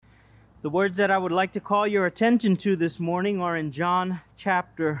The words that I would like to call your attention to this morning are in John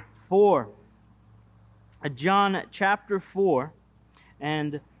chapter 4. John chapter 4,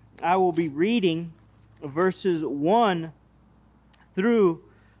 and I will be reading verses 1 through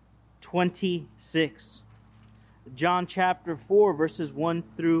 26. John chapter 4, verses 1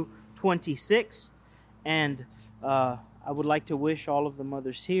 through 26. And I would like to wish all of the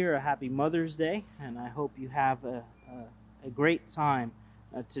mothers here a happy Mother's Day, and I hope you have a great time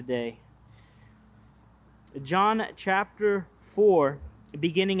today. John chapter 4,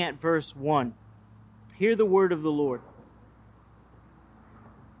 beginning at verse 1. Hear the word of the Lord.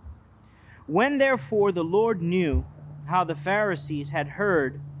 When therefore the Lord knew how the Pharisees had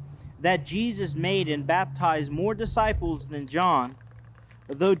heard that Jesus made and baptized more disciples than John,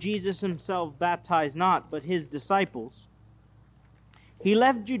 though Jesus himself baptized not, but his disciples, he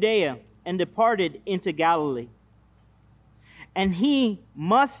left Judea and departed into Galilee. And he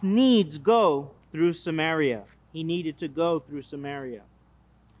must needs go through Samaria. He needed to go through Samaria.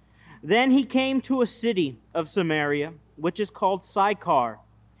 Then he came to a city of Samaria, which is called Sychar,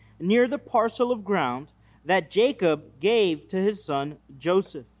 near the parcel of ground that Jacob gave to his son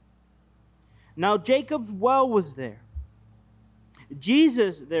Joseph. Now Jacob's well was there.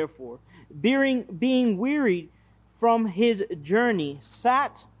 Jesus, therefore, being wearied from his journey,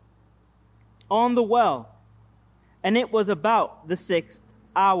 sat on the well, and it was about the 6th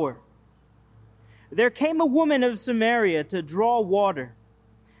hour. There came a woman of Samaria to draw water.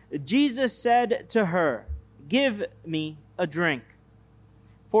 Jesus said to her, "Give me a drink."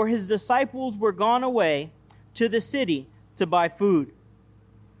 For his disciples were gone away to the city to buy food.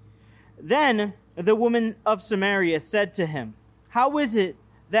 Then the woman of Samaria said to him, "How is it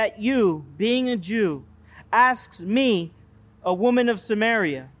that you, being a Jew, asks me, a woman of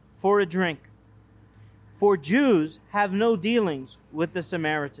Samaria, for a drink? For Jews have no dealings with the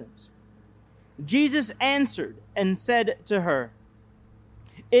Samaritans." Jesus answered and said to her,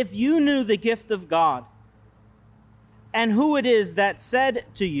 "If you knew the gift of God, and who it is that said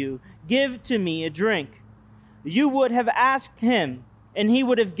to you, 'Give to me a drink,' you would have asked him, and he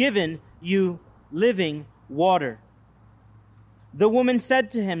would have given you living water." The woman said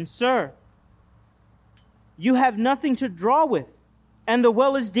to him, "Sir, you have nothing to draw with, and the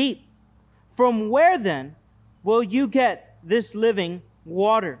well is deep. From where then will you get this living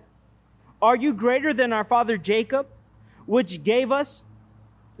water? Are you greater than our father Jacob, which gave us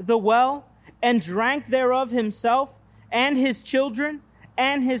the well, and drank thereof himself, and his children,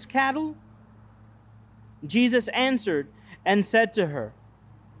 and his cattle?" Jesus answered and said to her,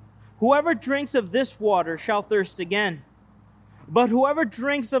 "Whoever drinks of this water shall thirst again. But whoever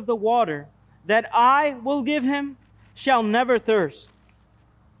drinks of the water that I will give him shall never thirst.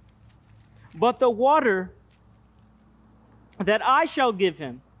 But the water that I shall give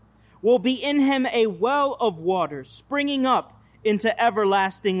him will be in him a well of water springing up into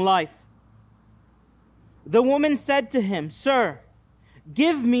everlasting life." The woman said to him, "Sir,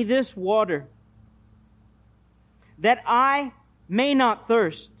 give me this water, that I may not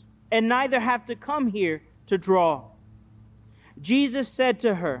thirst, and neither have to come here to draw." Jesus said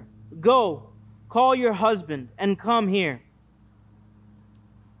to her, "Go, call your husband, and come here."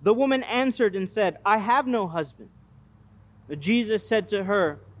 The woman answered and said, "I have no husband." Jesus said to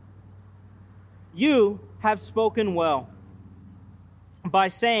her, "You have spoken well by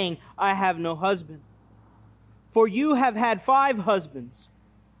saying, 'I have no husband.' For you have had 5 husbands,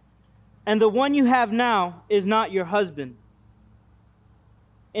 and the one you have now is not your husband.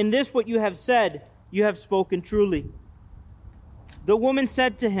 In this what you have said, you have spoken truly." The woman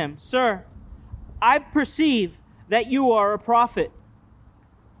said to him, "Sir, I perceive that you are a prophet.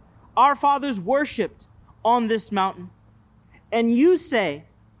 Our fathers worshipped on this mountain, and you say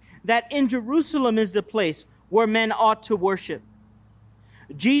that in Jerusalem is the place where men ought to worship."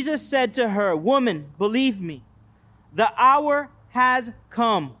 Jesus said to her, "Woman, believe me, the hour has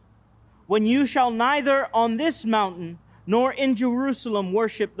come when you shall neither on this mountain nor in Jerusalem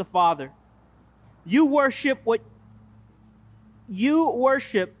worship the Father. You worship what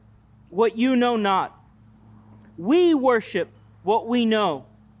you know not. We worship what we know,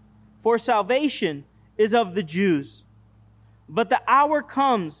 for salvation is of the Jews. But the hour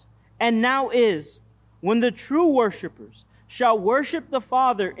comes, and now is, when the true worshipers shall worship the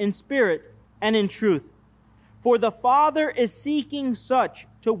Father in spirit and in truth. For the Father is seeking such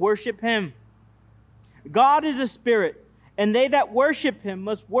to worship him. God is a spirit, and they that worship him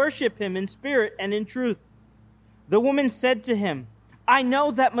must worship him in spirit and in truth." The woman said to him, "I know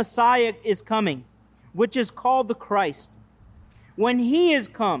that Messiah is coming, which is called the Christ. When he is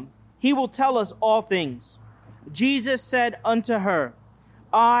come, he will tell us all things." Jesus said unto her,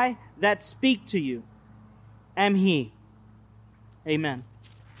 I that speak to you am He. Amen.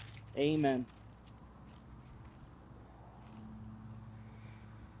 Amen.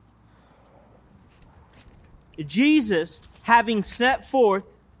 Jesus, having set forth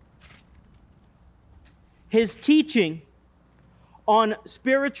His teaching on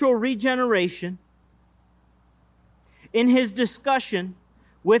spiritual regeneration in His discussion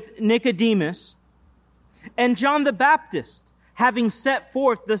with Nicodemus, and John the Baptist, having set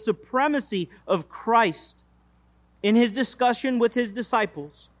forth the supremacy of Christ in his discussion with his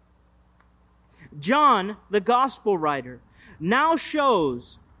disciples, John, the gospel writer, now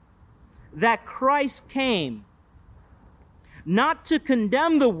shows that Christ came not to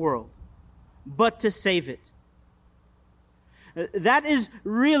condemn the world, but to save it. That is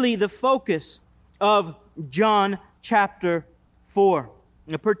really the focus of John chapter 4,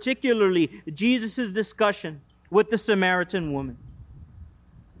 particularly Jesus' discussion with the Samaritan woman.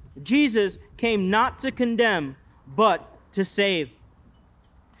 Jesus came not to condemn, but to save.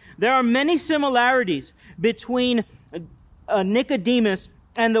 There are many similarities between Nicodemus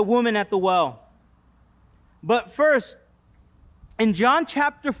and the woman at the well. But first, in John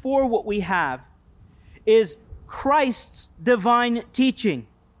chapter 4, what we have is Christ's divine teaching.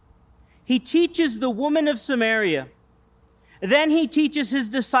 He teaches the woman of Samaria. Then He teaches His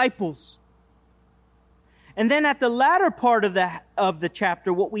disciples. And then at the latter part of the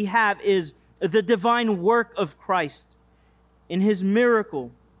chapter, what we have is the divine work of Christ in His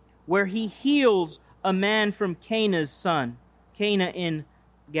miracle, where He heals a man from Cana's son, Cana in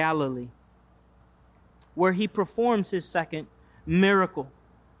Galilee, where He performs His second miracle.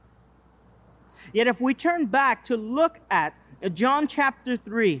 Yet if we turn back to look at John chapter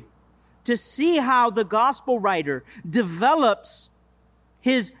 3, to see how the gospel writer develops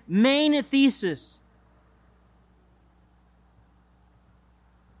his main thesis,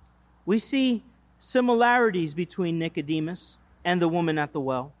 we see similarities between Nicodemus and the woman at the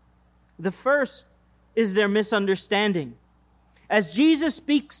well. The first is their misunderstanding. As Jesus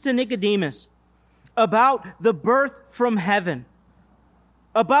speaks to Nicodemus about the birth from heaven,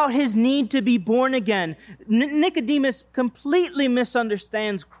 about his need to be born again, Nicodemus completely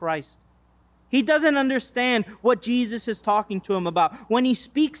misunderstands Christ. He doesn't understand what Jesus is talking to him about when He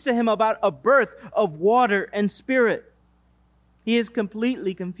speaks to him about a birth of water and Spirit. He is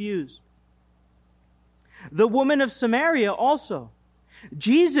completely confused. The woman of Samaria also.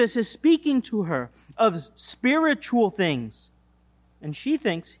 Jesus is speaking to her of spiritual things, and she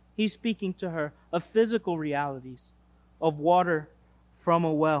thinks He's speaking to her of physical realities, of water from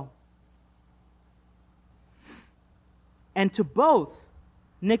a well. And to both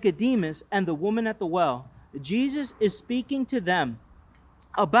Nicodemus and the woman at the well, Jesus is speaking to them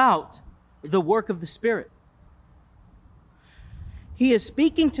about the work of the Spirit. He is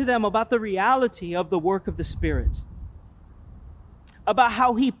speaking to them about the reality of the work of the Spirit, about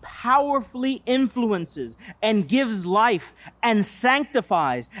how He powerfully influences and gives life and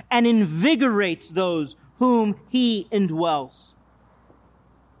sanctifies and invigorates those whom He indwells.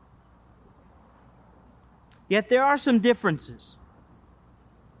 Yet there are some differences.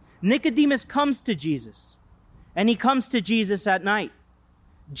 Nicodemus comes to Jesus, and he comes to Jesus at night.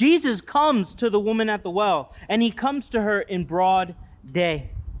 Jesus comes to the woman at the well, and He comes to her in broad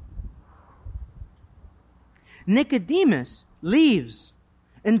day. Nicodemus leaves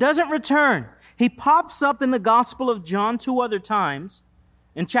and doesn't return. He pops up in the Gospel of John 2 other times.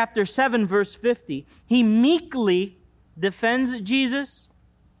 In chapter 7, verse 50, he meekly defends Jesus.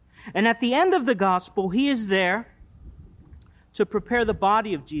 And at the end of the Gospel, he is there to prepare the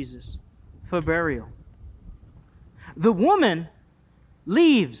body of Jesus for burial. The woman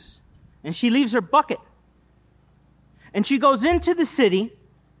leaves, and she leaves her bucket. And she goes into the city,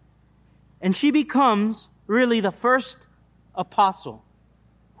 and she becomes really the first apostle,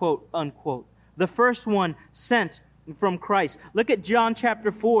 quote unquote, the first one sent from Christ. Look at John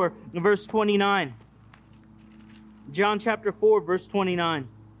chapter 4, verse 29. John chapter 4, verse 29.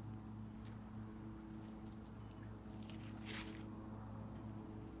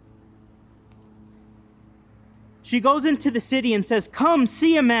 She goes into the city and says, "Come,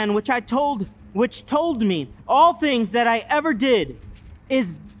 see a man which told me all things that I ever did.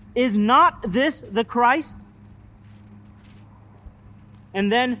 Is not this the Christ?"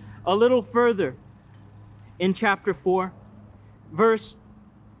 And then a little further in chapter 4, verse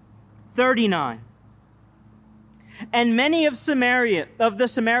 39. And many of the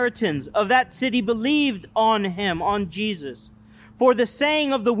Samaritans of that city believed on Him, on Jesus, for the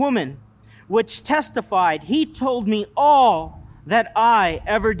saying of the woman, which testified, "He told me all that I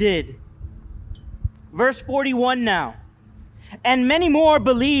ever did." Verse 41 now. And many more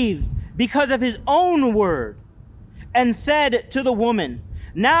believed because of his own word, and said to the woman,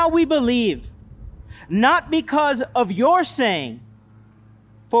 "Now we believe, not because of your saying,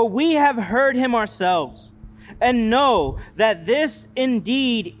 for we have heard him ourselves, and know that this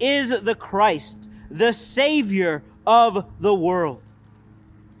indeed is the Christ, the Savior of the world."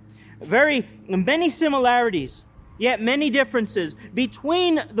 Very many similarities, yet many differences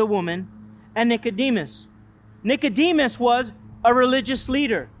between the woman and Nicodemus. Nicodemus was a religious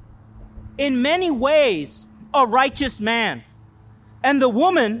leader, in many ways a righteous man, and the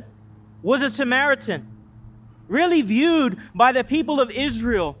woman was a Samaritan, really viewed by the people of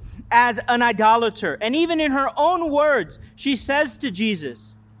Israel as an idolater. And even in her own words, she says to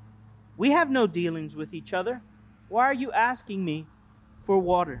Jesus, "We have no dealings with each other. Why are you asking me for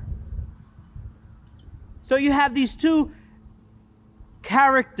water?" So you have these two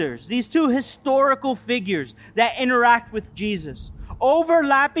characters, these two historical figures that interact with Jesus.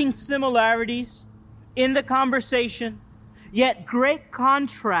 Overlapping similarities in the conversation, yet great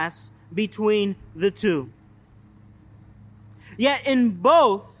contrasts between the two. Yet in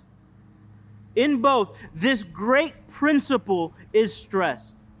both, this great principle is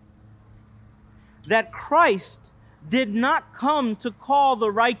stressed. That Christ did not come to call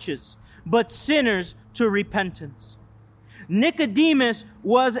the righteous, but sinners to repentance. Nicodemus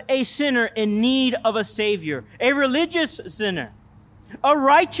was a sinner in need of a Savior, a religious sinner, a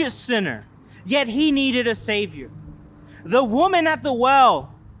righteous sinner, yet he needed a Savior. The woman at the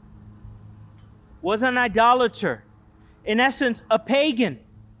well was an idolater, in essence, a pagan,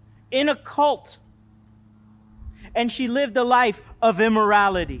 in a cult, and she lived a life of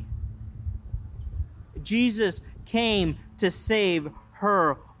immorality. Jesus came to save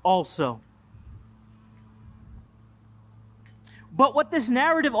her also. But what this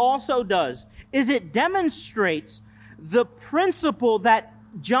narrative also does is it demonstrates the principle that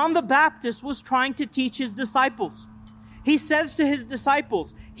John the Baptist was trying to teach his disciples. He says to his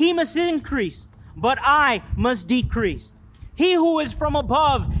disciples, "He must increase, but I must decrease. He who is from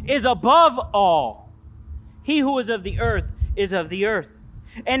above is above all. He who is of the earth is of the earth."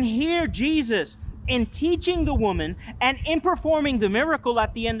 And here Jesus, in teaching the woman and in performing the miracle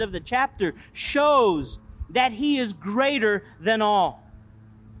at the end of the chapter, shows that he is greater than all.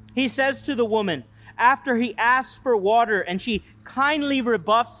 He says to the woman, after he asks for water and she kindly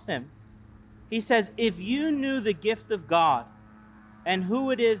rebuffs him, he says, "If you knew the gift of God and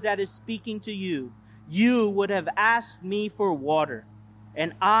who it is that is speaking to you, you would have asked me for water,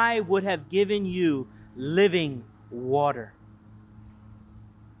 and I would have given you living water."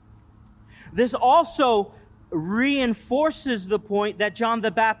 This also reinforces the point that John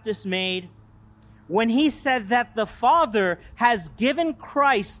the Baptist made when he said that the Father has given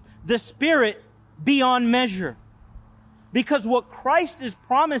Christ the Spirit beyond measure. Because what Christ is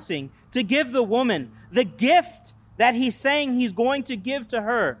promising to give the woman, the gift that he's saying he's going to give to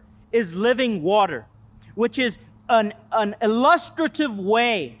her, is living water, which is an illustrative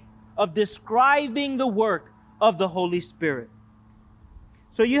way of describing the work of the Holy Spirit.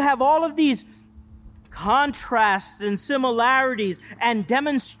 So you have all of these contrasts and similarities and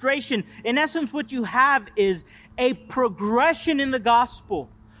demonstration. In essence, what you have is a progression in the gospel,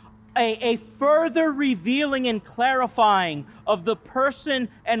 a further revealing and clarifying of the person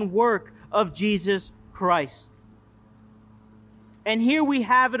and work of Jesus Christ. And here we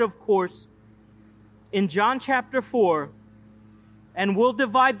have it, of course, in John chapter 4, and we'll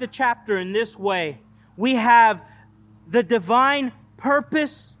divide the chapter in this way. We have the divine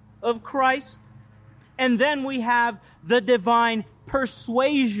purpose of Christ, and then we have the divine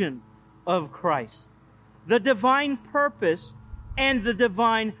persuasion of Christ. The divine purpose and the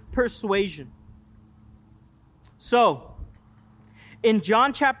divine persuasion. So, in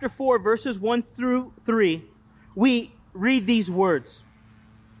John chapter 4, verses 1 through 3, we read these words.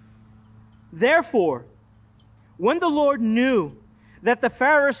 "Therefore, when the Lord knew that the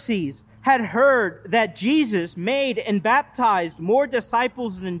Pharisees had heard that Jesus made and baptized more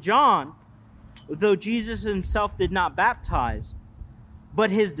disciples than John, though Jesus himself did not baptize, but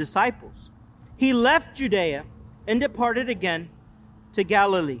his disciples, he left Judea and departed again to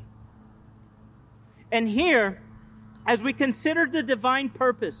Galilee." And here, as we consider the divine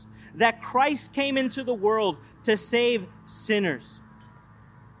purpose that Christ came into the world to save sinners,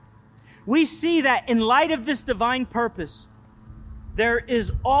 we see that in light of this divine purpose, there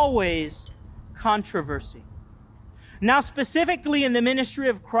is always controversy. Now, specifically in the ministry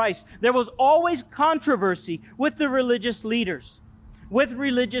of Christ, there was always controversy with the religious leaders, with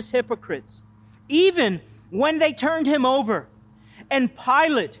religious hypocrites, even when they turned him over and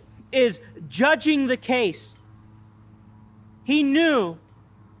Pilate is judging the case. He knew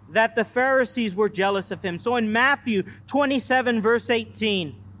that the Pharisees were jealous of him. So in Matthew 27, verse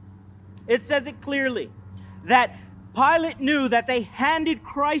 18, it says it clearly that Pilate knew that they handed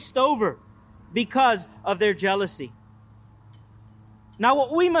Christ over because of their jealousy. Now,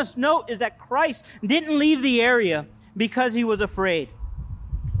 what we must note is that Christ didn't leave the area because he was afraid.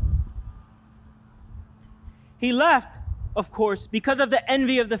 He left, of course, because of the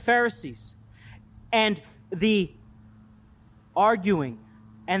envy of the Pharisees and the arguing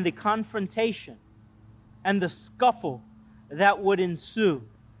and the confrontation and the scuffle that would ensue.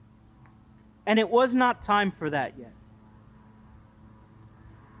 And it was not time for that yet.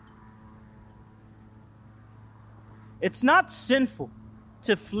 It's not sinful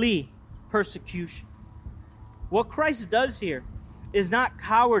to flee persecution. What Christ does here is not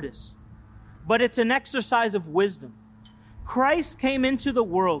cowardice, but it's an exercise of wisdom. Christ came into the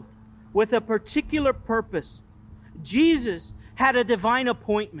world with a particular purpose. Jesus had a divine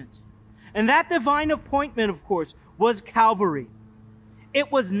appointment. And that divine appointment, of course, was Calvary.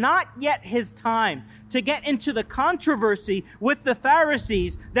 It was not yet his time to get into the controversy with the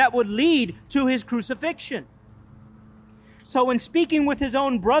Pharisees that would lead to his crucifixion. So in speaking with his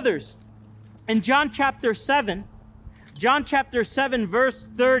own brothers, in John chapter 7, verse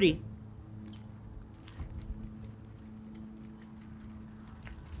 30,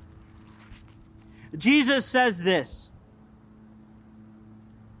 Jesus says this,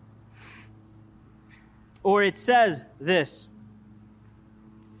 or it says this: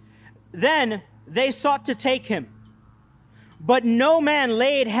 "Then they sought to take him, but no man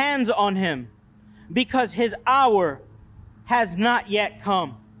laid hands on him, because his hour has not yet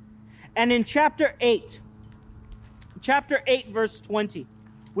come." And in chapter 8, verse 20,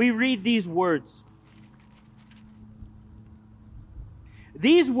 we read these words.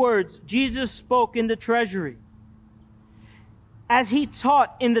 These words Jesus spoke in the treasury as he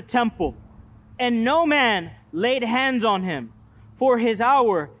taught in the temple, and no man laid hands on him, for his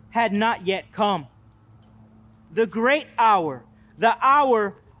hour had not yet come. The great hour, the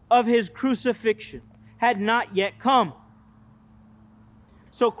hour of his crucifixion, had not yet come.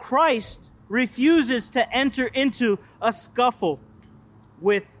 So Christ refuses to enter into a scuffle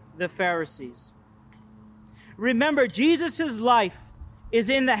with the Pharisees. Remember, Jesus' life is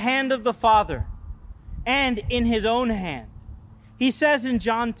in the hand of the Father and in his own hand. He says in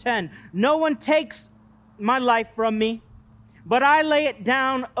John 10, "No one takes my life from me, but I lay it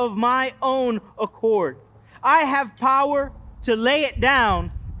down of my own accord. I have power to lay it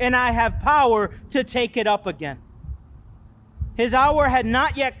down, and I have power to take it up again." His hour had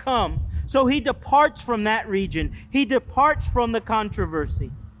not yet come, so he departs from that region. He departs from the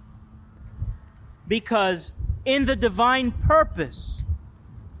controversy. Because in the divine purpose,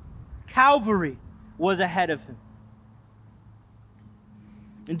 Calvary was ahead of him.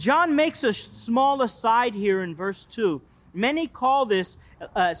 And John makes a small aside here in verse 2. Many call this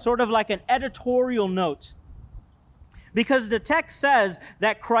sort of like an editorial note, because the text says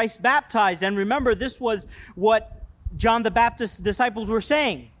that Christ baptized. And remember, this was what John the Baptist's disciples were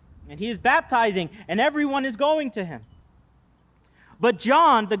saying. And he is baptizing, and everyone is going to him. But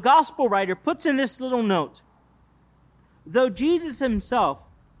John, the gospel writer, puts in this little note: though Jesus himself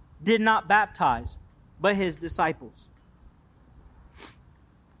did not baptize, but his disciples.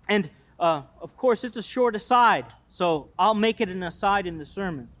 And, of course, it's a short aside, so I'll make it an aside in the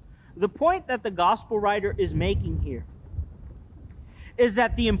sermon. The point that the gospel writer is making here is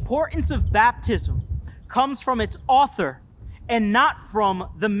that the importance of baptism comes from its author and not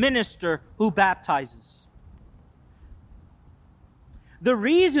from the minister who baptizes. The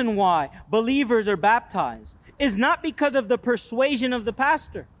reason why believers are baptized is not because of the persuasion of the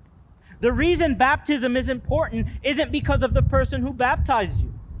pastor. The reason baptism is important isn't because of the person who baptized you.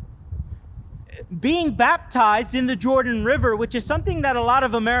 Being baptized in the Jordan River, which is something that a lot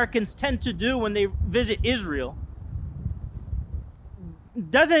of Americans tend to do when they visit Israel,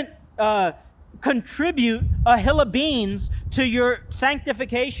 doesn't contribute a hill of beans to your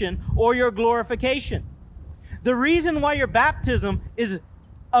sanctification or your glorification. The reason why your baptism is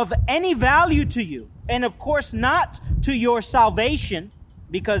of any value to you, and of course not to your salvation,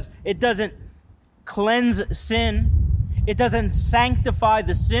 because it doesn't cleanse sin, it doesn't sanctify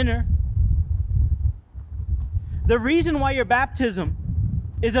the sinner. The reason why your baptism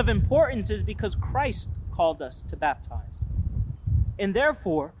is of importance is because Christ called us to baptize. And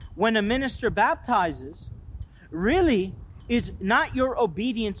therefore, when a minister baptizes, really is not your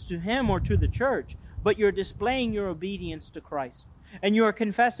obedience to him or to the church, but you're displaying your obedience to Christ. And you are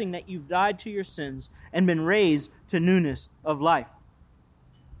confessing that you've died to your sins and been raised to newness of life.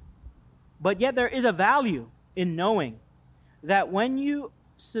 But yet there is a value in knowing that when you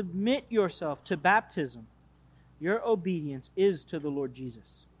submit yourself to baptism, your obedience is to the Lord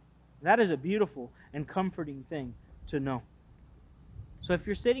Jesus. That is a beautiful and comforting thing to know. So if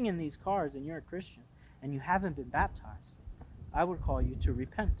you're sitting in these cars and you're a Christian and you haven't been baptized, I would call you to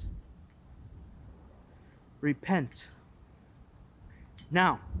repent. Repent.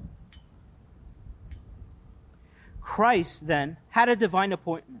 Now, Christ then had a divine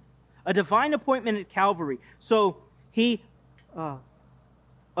appointment at Calvary. So he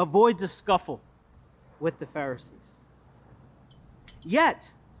avoids a scuffle with the Pharisees.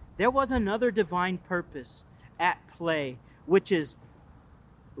 Yet, there was another divine purpose at play, which is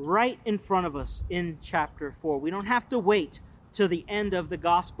right in front of us in chapter 4. We don't have to wait till the end of the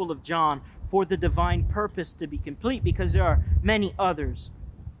Gospel of John for the divine purpose to be complete, because there are many others.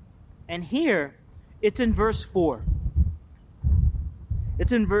 And here, it's in verse 4.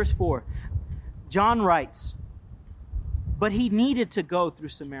 It's in verse 4. John writes, "But he needed to go through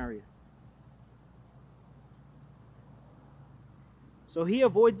Samaria." So he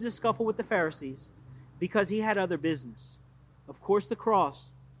avoids the scuffle with the Pharisees because he had other business. Of course, the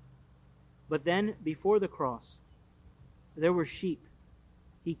cross. But then, before the cross, there were sheep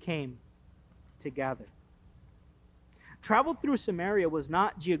he came to gather. Travel through Samaria was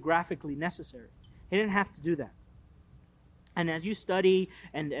not geographically necessary. He didn't have to do that. And as you study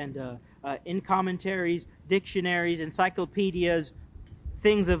and in commentaries, dictionaries, encyclopedias,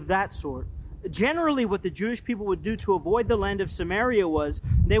 things of that sort, generally what the Jewish people would do to avoid the land of Samaria was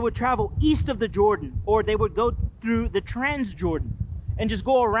they would travel east of the Jordan, or they would go through the Transjordan and just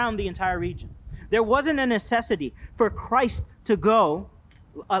go around the entire region. There wasn't a necessity for Christ to go,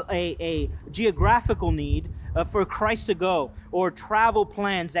 a geographical need for Christ to go, or travel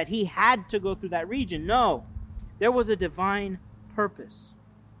plans that he had to go through that region. No, there was a divine purpose.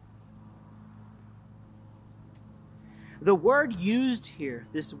 The word used here,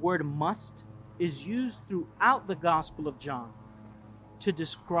 this word must, is used throughout the Gospel of John to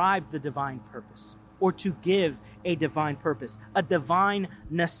describe the divine purpose, or to give a divine purpose, a divine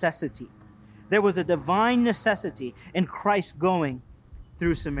necessity. There was a divine necessity in Christ going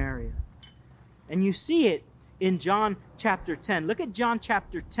through Samaria. And you see it in John chapter 10. Look at John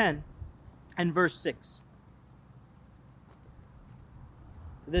chapter 10 and verse 6.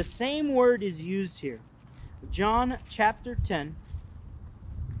 The same word is used here. John chapter 10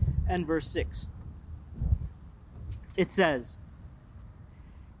 and verse 6. It says,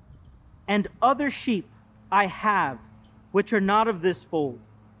 "And other sheep I have, which are not of this fold.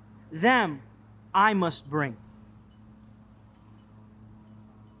 Them I must bring.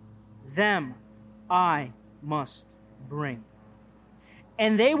 Them I must bring.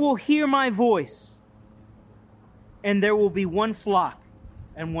 And they will hear my voice, and there will be one flock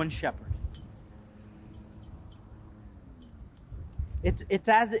and one shepherd." It's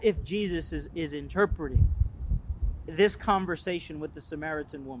as if Jesus is interpreting this conversation with the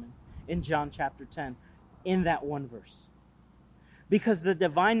Samaritan woman in John chapter 10 in that one verse. Because the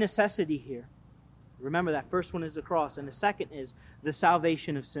divine necessity here, remember that first one is the cross, and the second is the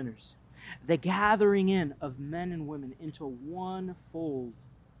salvation of sinners. The gathering in of men and women into one fold,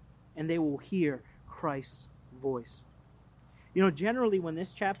 and they will hear Christ's voice. You know, generally when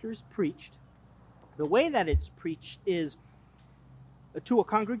this chapter is preached, the way that it's preached is to a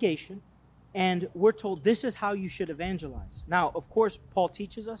congregation, and we're told this is how you should evangelize. Now, of course, Paul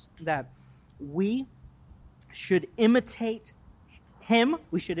teaches us that we should imitate him,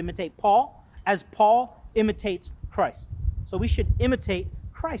 we should imitate Paul, as Paul imitates Christ. So we should imitate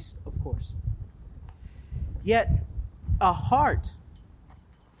Christ, of course. Yet, a heart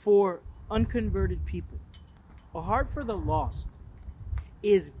for unconverted people, a heart for the lost,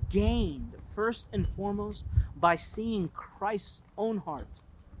 is gained first and foremost by seeing Christ's own heart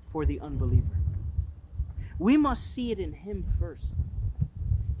for the unbeliever. We must see it in him first.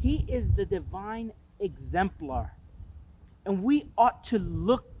 He is the divine exemplar, and we ought to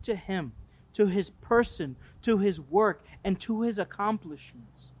look to him, to his person, to his work, and to his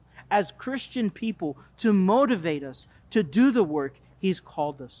accomplishments as Christian people to motivate us to do the work he's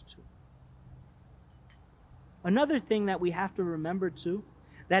called us to. Another thing that we have to remember too,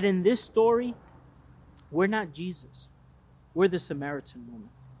 that in this story, we're not Jesus. We're the Samaritan woman.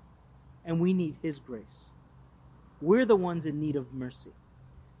 And we need his grace. We're the ones in need of mercy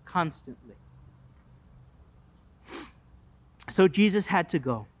constantly. So Jesus had to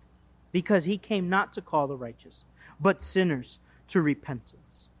go because he came not to call the righteous, but sinners to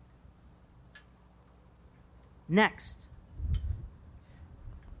repentance. Next,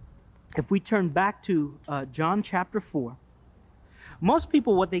 if we turn back to John chapter 4, Most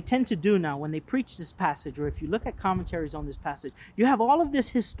people, what they tend to do now when they preach this passage, or if you look at commentaries on this passage, you have all of this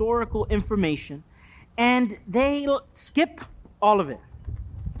historical information, and they skip all of it.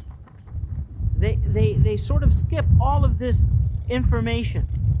 They sort of skip all of this information.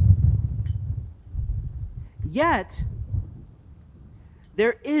 Yet,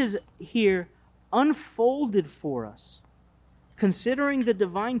 there is here unfolded for us, considering the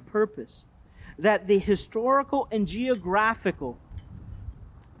divine purpose, that the historical and geographical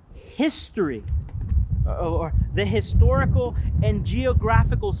history, or the historical and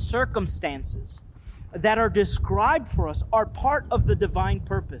geographical circumstances that are described for us are part of the divine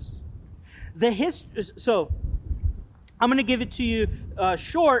purpose. So, I'm going to give it to you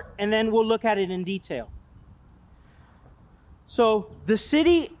short, and then we'll look at it in detail. So,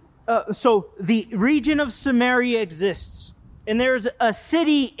 the region of Samaria exists. And there's a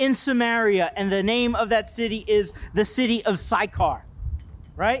city in Samaria, and the name of that city is the city of Sychar.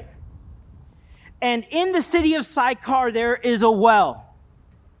 Right? And in the city of Sychar, there is a well.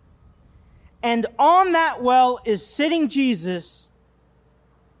 And on that well is sitting Jesus.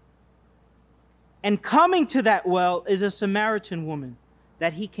 And coming to that well is a Samaritan woman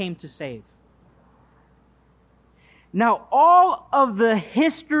that he came to save. Now, all of the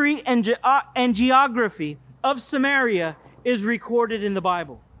history and geography of Samaria is recorded in the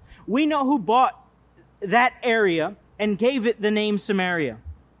Bible. We know who bought that area and gave it the name Samaria.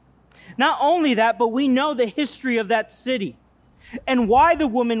 Not only that, but we know the history of that city and why the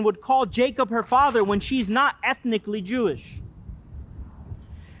woman would call Jacob her father when she's not ethnically Jewish.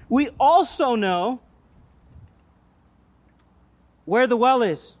 We also know where the well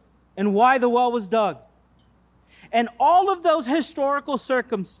is and why the well was dug. And all of those historical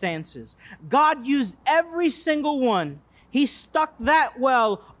circumstances, God used every single one. He stuck that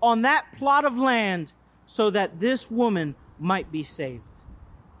well on that plot of land so that this woman might be saved.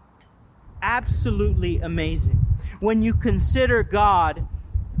 Absolutely amazing. When you consider God,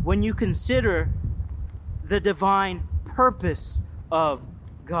 when you consider the divine purpose of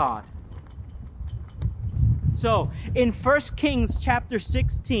God. So, in 1 Kings chapter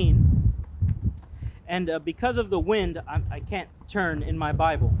 16, and because of the wind, I can't turn in my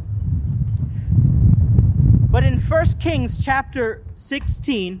Bible. But in 1 Kings chapter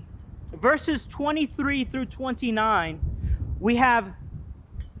 16, verses 23 through 29, we have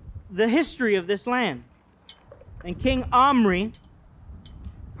the history of this land. And King Omri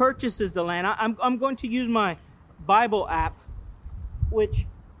purchases the land. I'm going to use my Bible app, which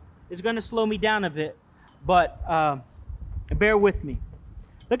is going to slow me down a bit, but bear with me.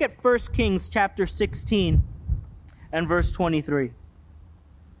 Look at 1 Kings chapter 16 and verse 23.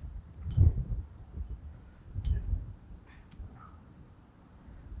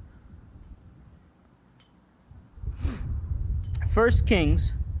 First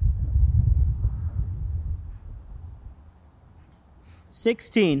Kings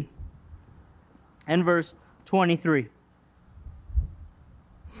 16 and verse 23.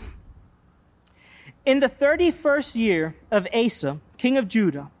 In the 31st year of Asa, king of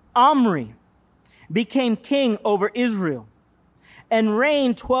Judah, Omri became king over Israel and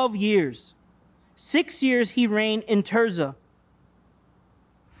reigned 12 years. 6 years he reigned in Tirzah.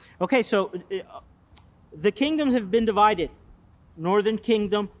 Okay, so the kingdoms have been divided. Northern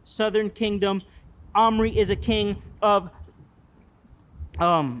kingdom, southern kingdom. Omri is a king of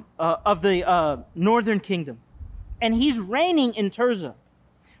the northern kingdom. And he's reigning in Tirzah.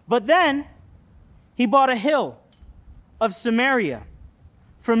 But then he bought a hill of Samaria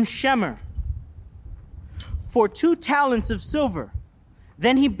from Shemer for 2 talents of silver.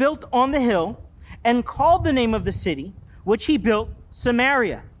 Then he built on the hill and called the name of the city, which he built,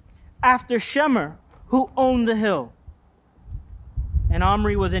 Samaria, after Shemer, who owned the hill. And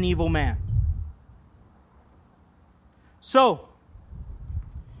Omri was an evil man. So,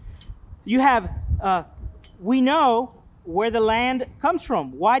 you have, we know where the land comes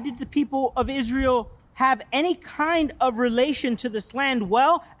from. Why did the people of Israel have any kind of relation to this land?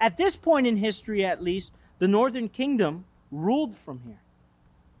 Well, at this point in history at least, the northern kingdom ruled from here.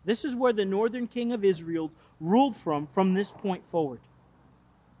 This is where the northern king of Israel ruled from this point forward.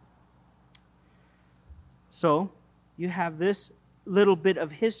 So, you have this little bit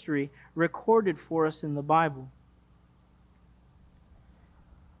of history recorded for us in the Bible.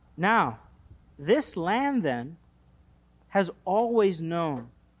 Now, this land then has always known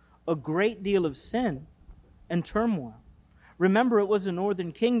a great deal of sin and turmoil. Remember, it was the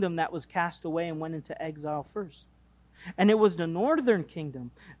northern kingdom that was cast away and went into exile first. And it was the northern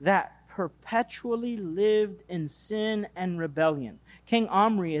kingdom that perpetually lived in sin and rebellion. King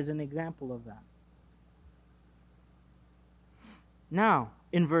Omri is an example of that. Now,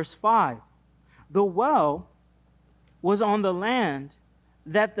 in verse 5, the well was on the land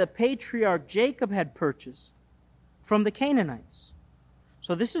that the patriarch Jacob had purchased from the Canaanites.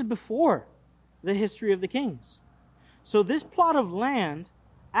 So this is before the history of the kings. So this plot of land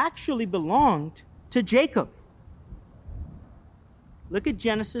actually belonged to Jacob. Look at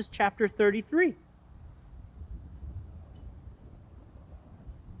Genesis chapter 33.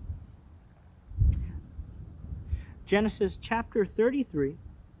 Genesis chapter 33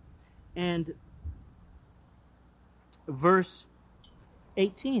 and verse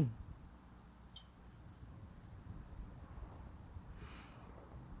 18.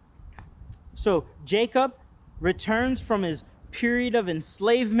 So Jacob returns from his period of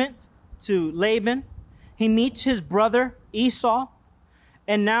enslavement to Laban. He meets his brother Esau,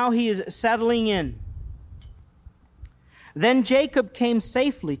 and now he is settling in. Then Jacob came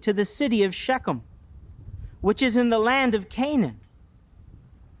safely to the city of Shechem, which is in the land of Canaan,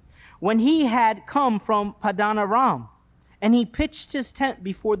 when he had come from Padan Aram, and he pitched his tent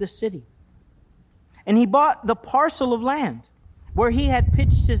before the city. And he bought the parcel of land where he had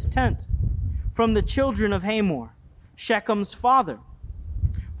pitched his tent from the children of Hamor, Shechem's father,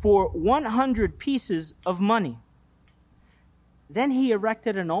 for 100 pieces of money. Then he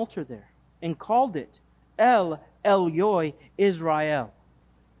erected an altar there and called it El Elyoy Israel,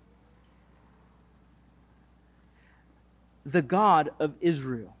 the God of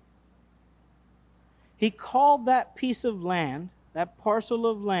Israel. He called that piece of land, that parcel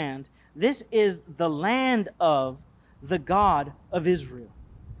of land, this is the land of the God of Israel.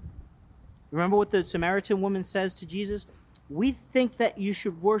 Remember what the Samaritan woman says to Jesus? We think that you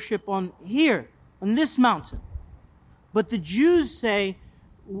should worship on here, on this mountain. But the Jews say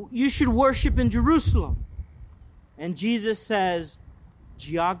you should worship in Jerusalem. And Jesus says,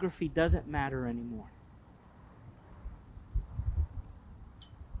 geography doesn't matter anymore.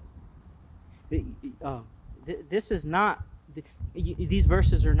 This is not, these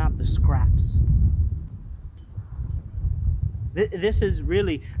verses are not the scraps. This is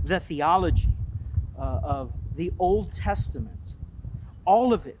really the theology of the Old Testament.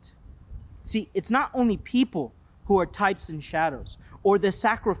 All of it. See, it's not only people who are types and shadows or the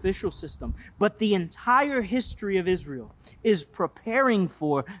sacrificial system, but the entire history of Israel is preparing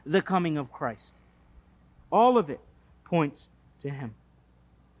for the coming of Christ. All of it points to Him.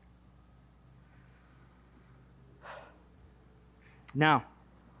 Now,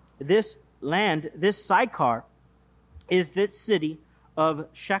 this land, this Sychar, is this city of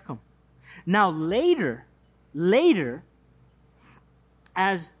Shechem. Now, later,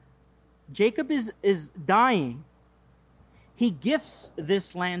 as Jacob is dying, he gifts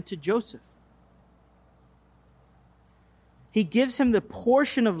this land to Joseph. He gives him the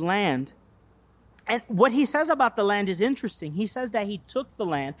portion of land. And what he says about the land is interesting. He says that he took the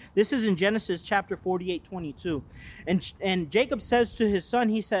land. This is in Genesis chapter 48:22. And Jacob says to his son,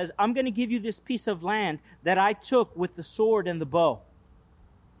 he says, I'm going to give you this piece of land that I took with the sword and the bow.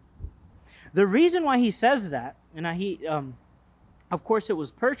 The reason why he says that, and of course it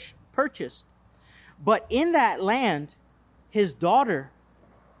was purchased, but in that land, his daughter,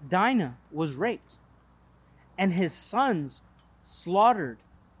 Dinah, was raped. And his sons slaughtered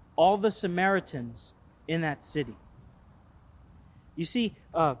all the Samaritans in that city. You see,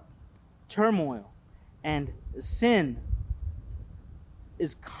 turmoil and sin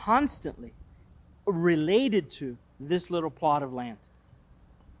is constantly related to this little plot of land.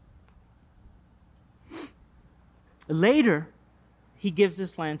 Later, he gives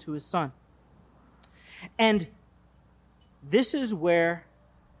this land to his son. And this is where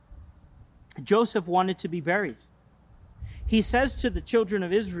Joseph wanted to be buried. He says to the children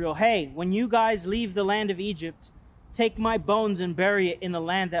of Israel, hey, when you guys leave the land of Egypt, take my bones and bury it in the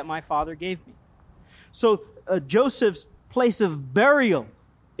land that my father gave me. So Joseph's place of burial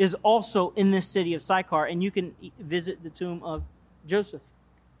is also in this city of Sychar, and you can visit the tomb of Joseph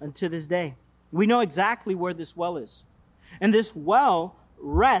unto this day. We know exactly where this well is. And this well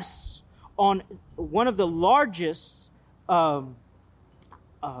rests on one of the largest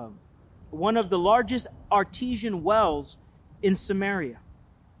artesian wells in Samaria.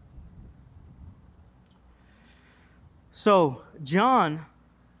 So John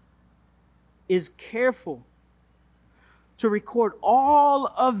is careful to record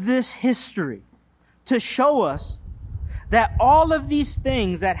all of this history to show us that all of these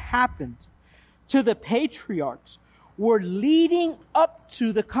things that happened to the patriarchs were leading up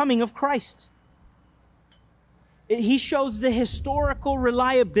to the coming of Christ. He shows the historical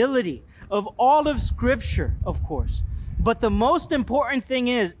reliability of all of Scripture, of course. But the most important thing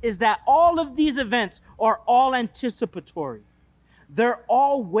is that all of these events are all anticipatory. They're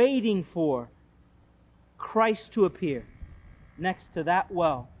all waiting for Christ to appear next to that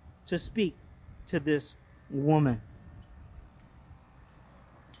well to speak to this woman.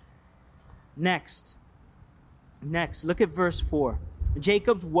 Next, look at verse 4.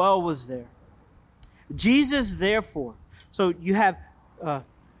 Jacob's well was there. Jesus, therefore. So you have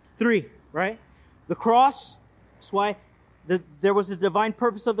 3, right? The cross. That's why there was a divine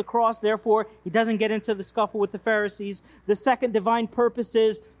purpose of the cross. Therefore, he doesn't get into the scuffle with the Pharisees. The second divine purpose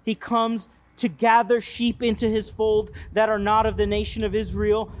is he comes to gather sheep into his fold that are not of the nation of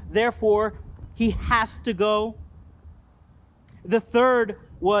Israel. Therefore, he has to go. The third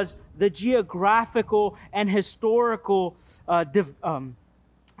was the geographical and historical, how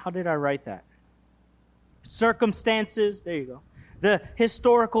did I write that? Circumstances, there you go. The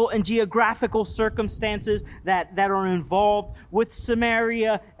historical and geographical circumstances that are involved with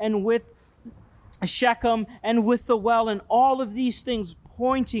Samaria and with Shechem and with the well, and all of these things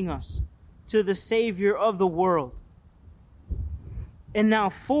pointing us to the Savior of the world. And now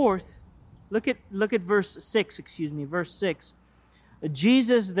fourth, look at verse 6, verse 6.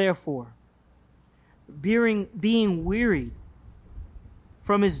 Jesus, therefore, being wearied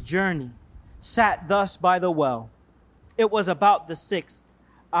from his journey, sat thus by the well. It was about the 6th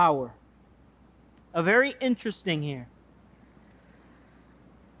hour. A very interesting here.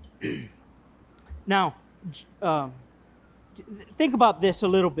 Now, think about this a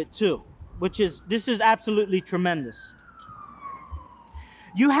little bit too, this is absolutely tremendous.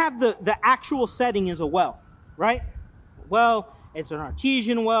 You have the actual setting is a well, right? Well, it's an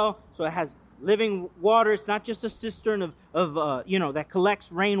artesian well, so it has living water. It's not just a cistern of that collects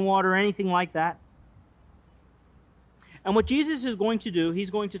rainwater or anything like that. And what Jesus is going to do,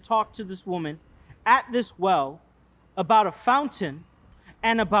 he's going to talk to this woman at this well about a fountain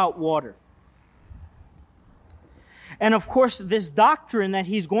and about water. And of course, this doctrine that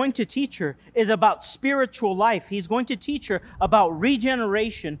he's going to teach her is about spiritual life. He's going to teach her about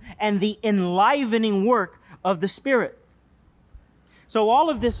regeneration and the enlivening work of the Spirit. So all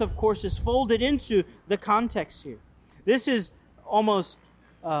of this, of course, is folded into the context here. This is almost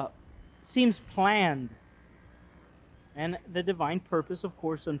seems planned. And the divine purpose, of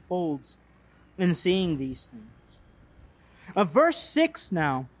course, unfolds in seeing these things. Verse 6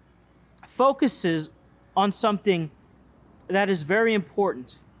 now focuses on something that is very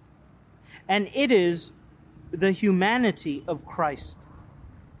important. And it is the humanity of Christ.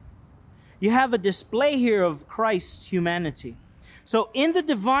 You have a display here of Christ's humanity. So in the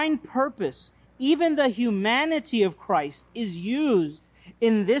divine purpose, even the humanity of Christ is used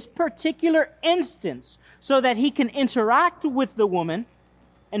in this particular instance so that he can interact with the woman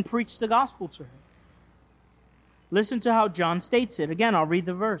and preach the gospel to her. Listen to how John states it. Again, I'll read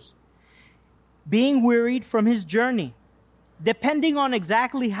the verse. Being wearied from his journey, depending on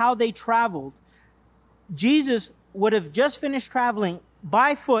exactly how they traveled, Jesus would have just finished traveling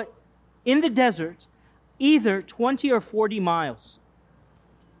by foot in the desert, either 20 or 40 miles.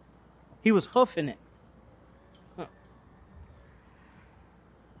 He was hoofing it.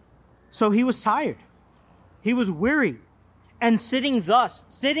 So he was tired. He was weary. And sitting thus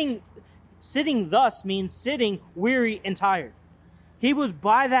means sitting weary and tired. He was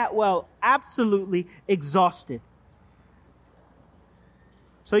by that well absolutely exhausted.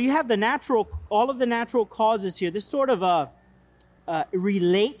 So you have all of the natural causes here. This sort of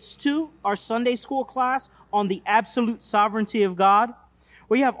relates to our Sunday school class on the absolute sovereignty of God,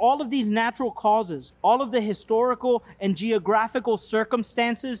 where you have all of these natural causes, all of the historical and geographical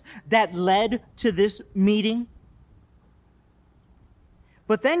circumstances that led to this meeting.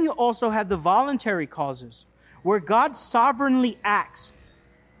 But then you also have the voluntary causes, where God sovereignly acts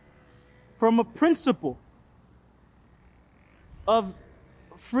from a principle of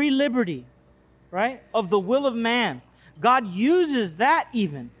free liberty, right? Of the will of man. God uses that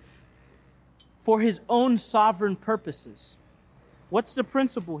even for his own sovereign purposes. What's the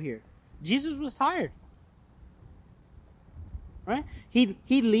principle here? Jesus was tired. Right? He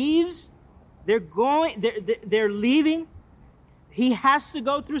leaves. They're leaving. He has to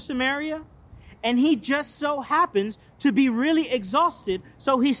go through Samaria, and he just so happens to be really exhausted,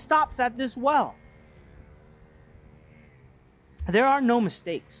 so he stops at this well. There are no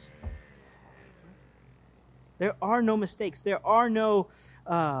mistakes. There are no mistakes. There are no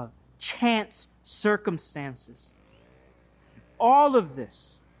chance circumstances. All of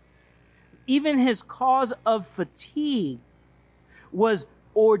this, even his cause of fatigue, was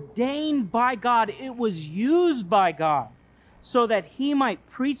ordained by God. It was used by God so that he might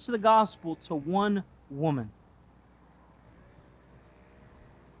preach the gospel to one woman.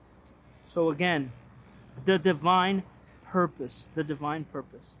 So again, the divine purpose, the divine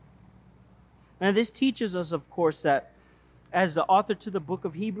purpose. Now, this teaches us, of course, that as the author to the book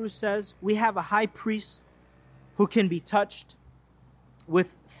of Hebrews says, we have a high priest who can be touched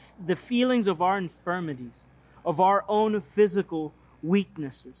with the feelings of our infirmities, of our own physical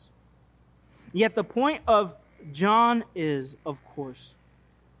weaknesses. Yet the point of John is, of course,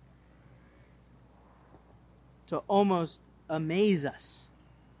 to almost amaze us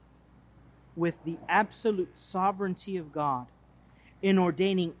with the absolute sovereignty of God in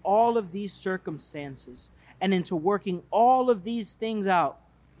ordaining all of these circumstances and into working all of these things out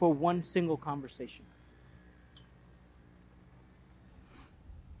for one single conversation.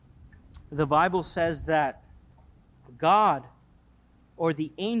 The Bible says that God or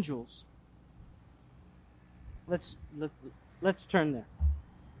the angels, let's turn there.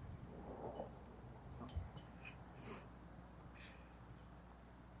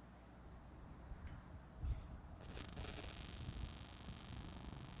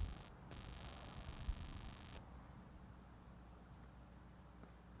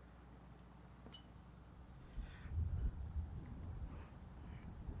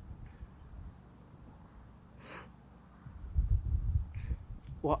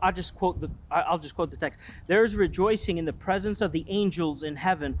 Well, I'll just quote the text. There is rejoicing in the presence of the angels in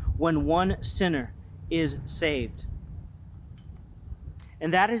heaven when one sinner is saved.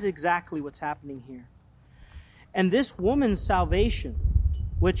 And that is exactly what's happening here. And this woman's salvation,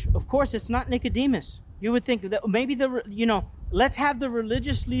 which of course it's not Nicodemus. You would think that maybe let's have the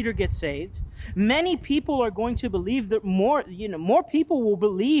religious leader get saved. Many people are going to believe that more people will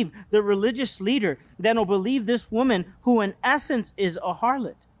believe the religious leader than will believe this woman who in essence is a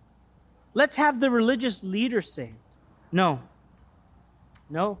harlot. Let's have the religious leader saved. No,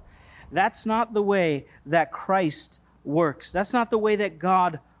 that's not the way that Christ works. That's not the way that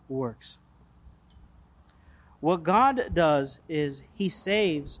God works. What God does is He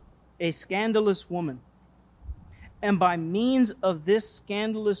saves a scandalous woman. And by means of this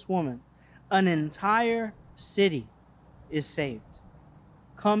scandalous woman, an entire city is saved,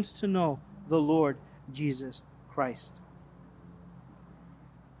 comes to know the Lord Jesus Christ.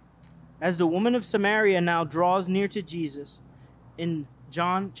 As the woman of Samaria now draws near to Jesus, in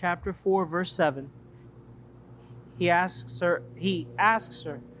John chapter 4, verse 7, he asks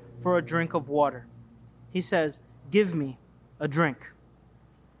her for a drink of water. He says, "Give me a drink."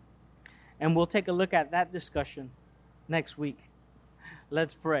 And we'll take a look at that discussion next week.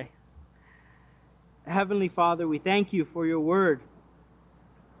 Let's pray. Heavenly Father, we thank you for your word.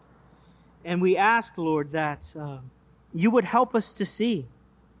 And we ask, Lord, that you would help us to see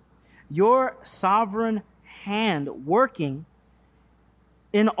your sovereign hand working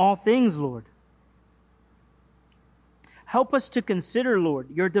in all things, Lord. Help us to consider, Lord,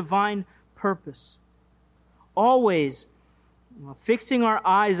 your divine purpose. Always fixing our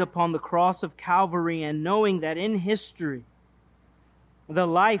eyes upon the cross of Calvary and knowing that in history, the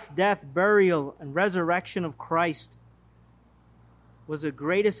life, death, burial, and resurrection of Christ was the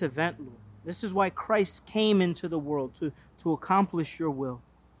greatest event, Lord. This is why Christ came into the world, to accomplish your will.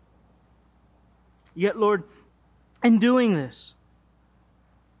 Yet, Lord, in doing this,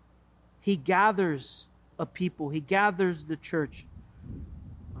 He gathers a people. He gathers the church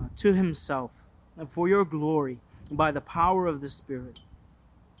to Himself and for your glory by the power of the Spirit.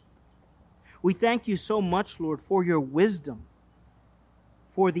 We thank you so much, Lord, for your wisdom,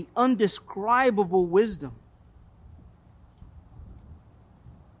 for the undescribable wisdom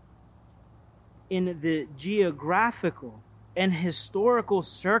in the geographical and historical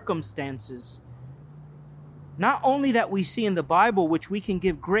circumstances, not only that we see in the Bible, which we can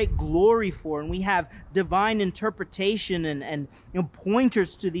give great glory for, and we have divine interpretation and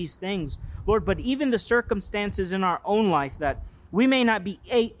pointers to these things, Lord, but even the circumstances in our own life that we may not be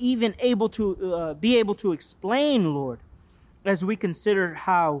even able to explain, Lord, as we consider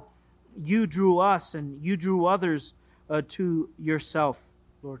how you drew us and you drew others to yourself,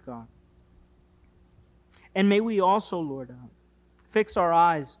 Lord God. And may we also, Lord, fix our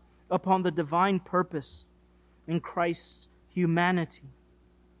eyes upon the divine purpose in Christ's humanity,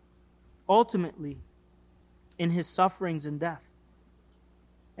 ultimately in His sufferings and death,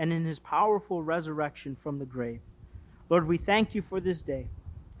 and in His powerful resurrection from the grave. Lord, we thank you for this day,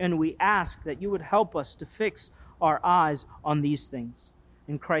 and we ask that you would help us to fix our eyes on these things.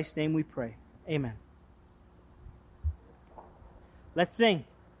 In Christ's name we pray. Amen. Let's sing.